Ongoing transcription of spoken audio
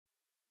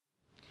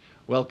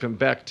Welcome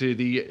back to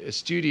the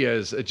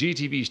studios,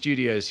 GTV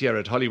studios here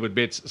at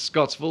Hollywoodbets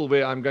Scottsville,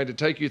 where I'm going to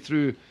take you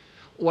through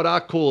what I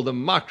call the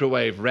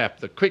microwave wrap,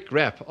 the quick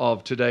wrap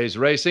of today's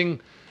racing.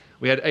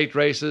 We had 8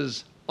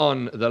 races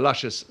on the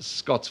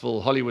luscious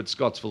Hollywood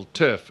Scottsville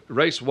turf.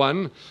 Race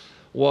 1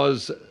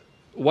 was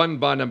won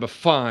by number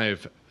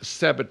 5,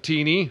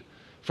 Sabatini,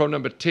 from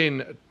number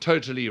 10,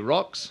 Totally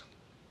Rocks.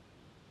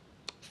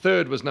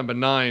 Third was number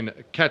 9,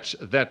 Catch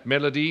That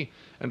Melody,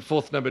 and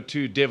fourth, number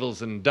 2,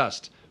 Devils and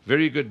Dust.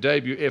 Very good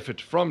debut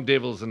effort from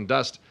Devils and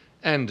Dust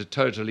and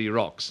Totally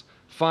Rocks.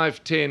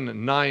 5,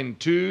 10, 9,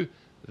 2.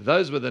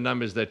 Those were the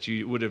numbers that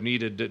you would have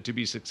needed to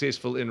be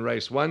successful in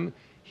race 1.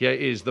 Here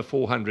is the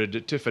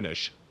 400 to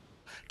finish.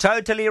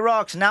 Totally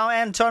Rocks. Now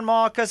Anton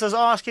Marcus is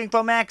asking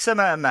for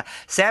maximum.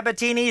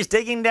 Sabatini's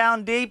digging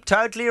down deep.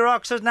 Totally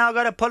Rocks has now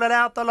got to pull it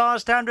out the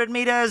last 100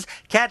 meters.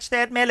 Catch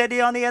That Melody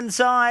on the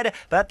inside.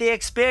 But the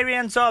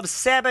experience of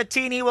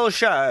Sabatini will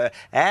show.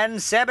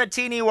 And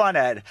Sabatini won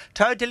it.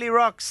 Totally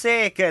Rocks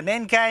second.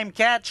 Then came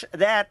Catch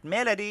That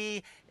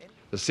Melody.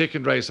 The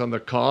second race on the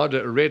card,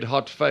 red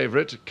hot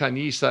favourite,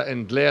 Kanisa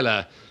and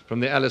Lela from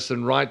the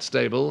Alison Wright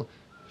stable.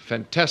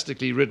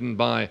 Fantastically ridden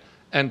by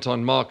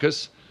Anton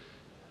Marcus.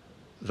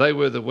 They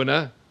were the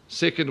winner.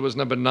 Second was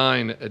number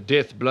 9,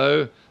 Death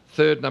Blow.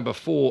 Third, number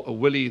 4,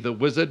 Willie the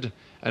Wizard.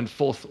 And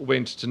fourth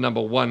went to number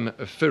 1,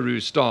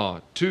 Firu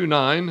Star. 2,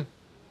 9,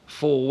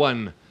 4,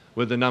 1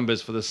 were the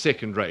numbers for the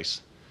second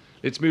race.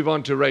 Let's move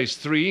on to race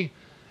 3.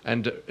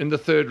 And in the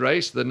third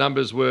race, the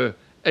numbers were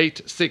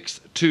 8,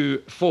 6, 2,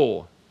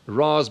 4.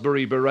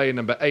 Raspberry Beret,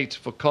 number 8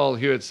 for Carl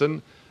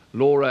Hewitson,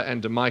 Laura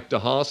and Mike de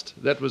Haast.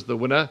 That was the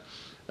winner.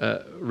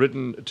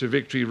 Ridden to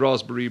victory,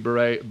 Raspberry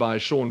Beret, by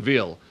Sean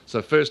Veal.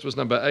 So first was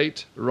number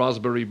 8,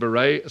 Raspberry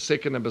Beret.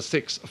 Second, number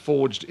 6,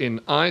 Forged in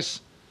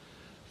Ice.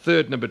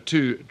 Third, number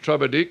 2,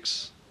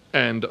 Trubadix.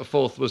 And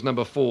fourth was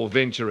number 4,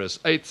 Venturous.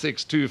 8,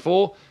 6, 2,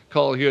 4.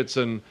 Carl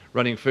Hewitson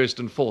running first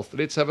and fourth.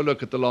 Let's have a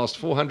look at the last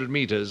 400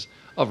 meters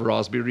of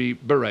Raspberry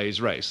Beret's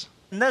race.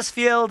 In this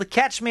field,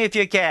 Catch Me If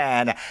You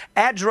Can.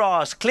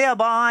 Adros, clear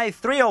by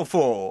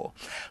 304.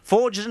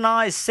 Forged and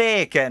Ice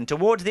second.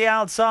 Towards the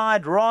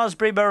outside,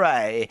 Raspberry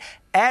Beret.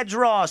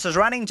 Adros is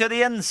running to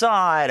the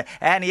inside.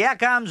 And here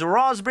comes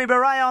Raspberry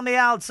Beret on the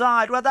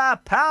outside with a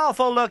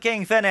powerful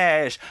looking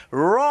finish.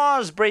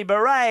 Raspberry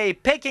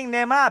Beret picking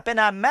them up in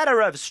a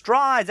matter of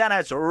strides, and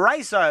it's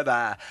race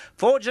over.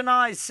 Forged and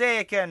Ice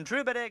second.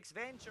 Trubadix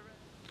Venture.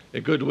 A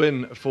good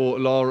win for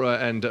Laura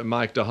and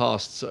Mike de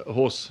Haast's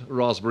horse,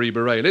 Raspberry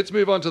Beret. Let's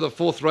move on to the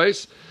fourth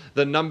race.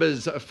 The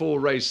numbers for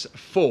race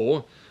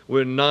 4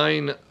 were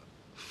 9,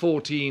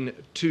 14,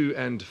 2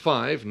 and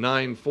 5.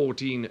 9,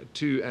 14,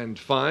 2 and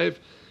 5.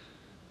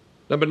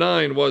 Number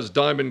 9 was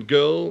Diamond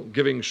Girl,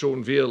 giving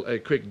Sean Veal a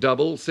quick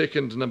double.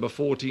 Second, number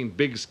 14,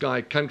 Big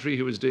Sky Country,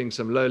 who was doing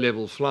some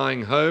low-level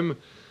flying home.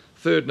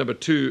 Third, number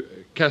 2,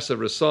 Casa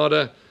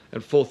Rosada.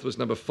 And fourth was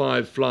number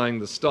 5, Flying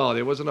the Star.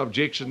 There was an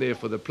objection there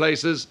for the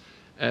places,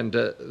 and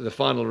the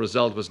final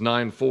result was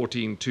 9,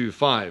 14, 2,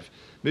 5.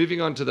 Moving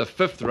on to the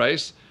fifth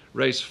race,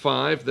 race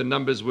 5, the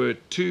numbers were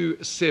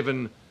 2,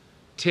 7,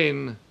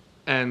 10,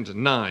 and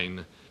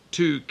 9.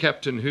 2,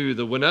 Captain Who,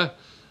 the winner.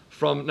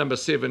 From number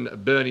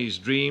 7, Bernie's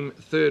Dream.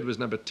 Third was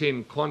number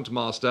 10,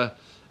 Quantmaster.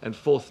 And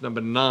fourth, number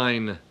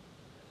 9,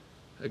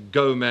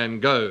 Go Man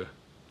Go.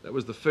 That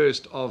was the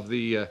first of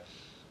the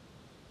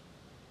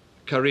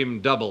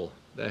Karim double.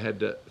 They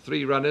had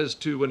 3 runners,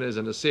 2 winners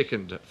and a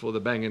second for the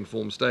Bang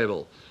Inform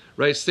stable.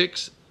 Race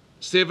 6,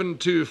 7,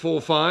 2,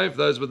 4, 5.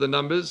 Those were the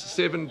numbers.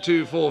 7,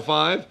 2, 4,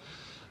 5.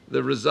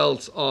 The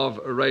results of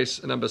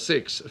race number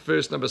 6.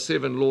 First, number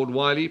 7, Lord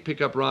Wiley.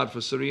 Pick-up ride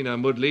for Serena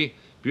Mudley.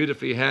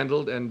 Beautifully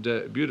handled and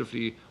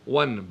beautifully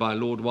won by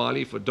Lord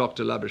Wiley for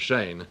Dr.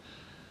 Labuschagne.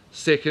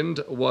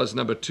 Second was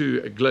number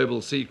 2,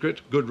 Global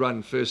Secret. Good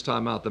run first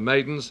time out the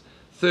maidens.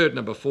 Third,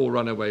 number 4,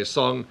 Runaway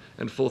Song.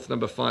 And fourth,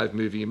 number 5,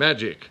 Movie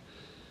Magic.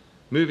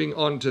 Moving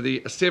on to the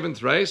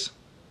 7th race.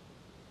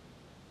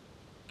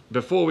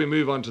 Before we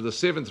move on to the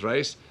 7th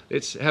race,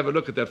 let's have a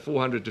look at that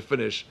 400 to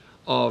finish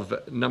of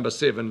number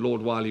 7,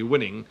 Lord Wiley,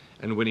 winning,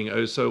 and winning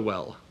oh so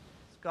well.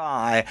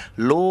 Sky.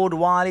 Lord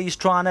Wiley's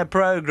trying to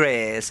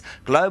progress.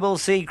 Global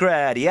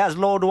Secret. Here's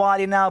Lord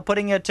Wiley now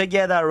putting it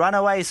together.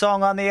 Runaway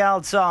Song on the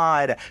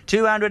outside.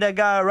 200 to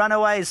go.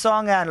 Runaway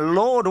Song, and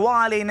Lord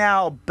Wiley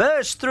now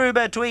burst through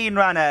between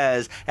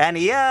runners. And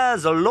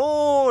here's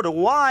Lord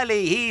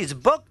Wiley. He's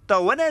booked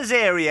the winner's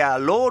area.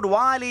 Lord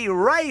Wiley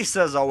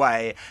races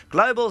away.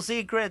 Global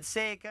Secret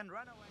second.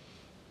 Runaway.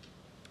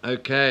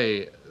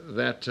 Okay,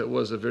 that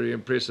was a very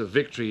impressive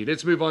victory.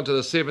 Let's move on to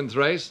the 7th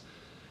race.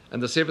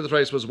 And the 7th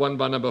race was won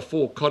by number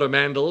 4,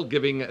 Coromandel,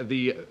 giving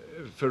the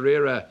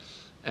Ferreira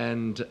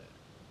and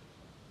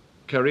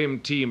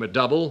Karim team a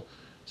double.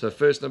 So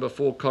first, number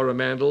 4,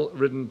 Coromandel,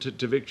 ridden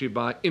to victory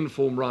by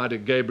Inform rider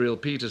Gabriel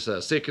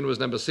Peterser. Second was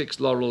number 6,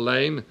 Laurel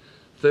Lane.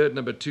 Third,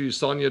 number 2,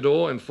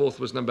 Sonyador. And fourth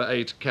was number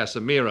 8,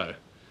 Casemiro.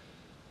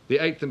 The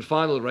 8th and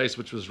final race,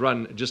 which was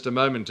run just a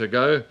moment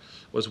ago,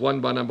 was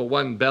won by number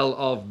 1, Belle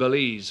of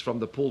Belize, from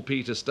the Paul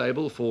Peter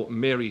stable for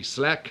Mary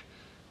Slack.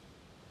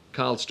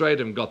 Kyle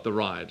Stradham got the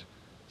ride.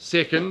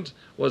 Second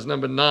was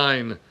number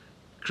 9,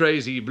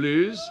 Crazy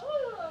Blues.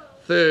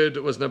 Third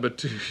was number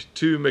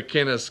 2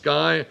 McKenna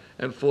Sky.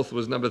 And fourth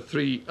was number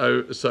 3,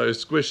 Oh So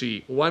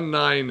Squishy.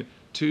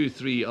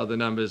 1923 are the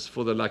numbers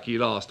for the lucky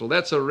last. Well,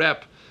 that's a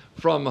wrap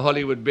from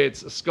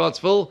Hollywoodbets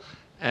Scottsville.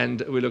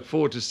 And we look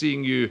forward to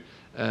seeing you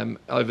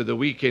over the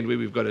weekend, where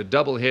we've got a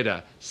double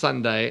header,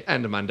 Sunday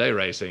and Monday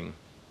racing.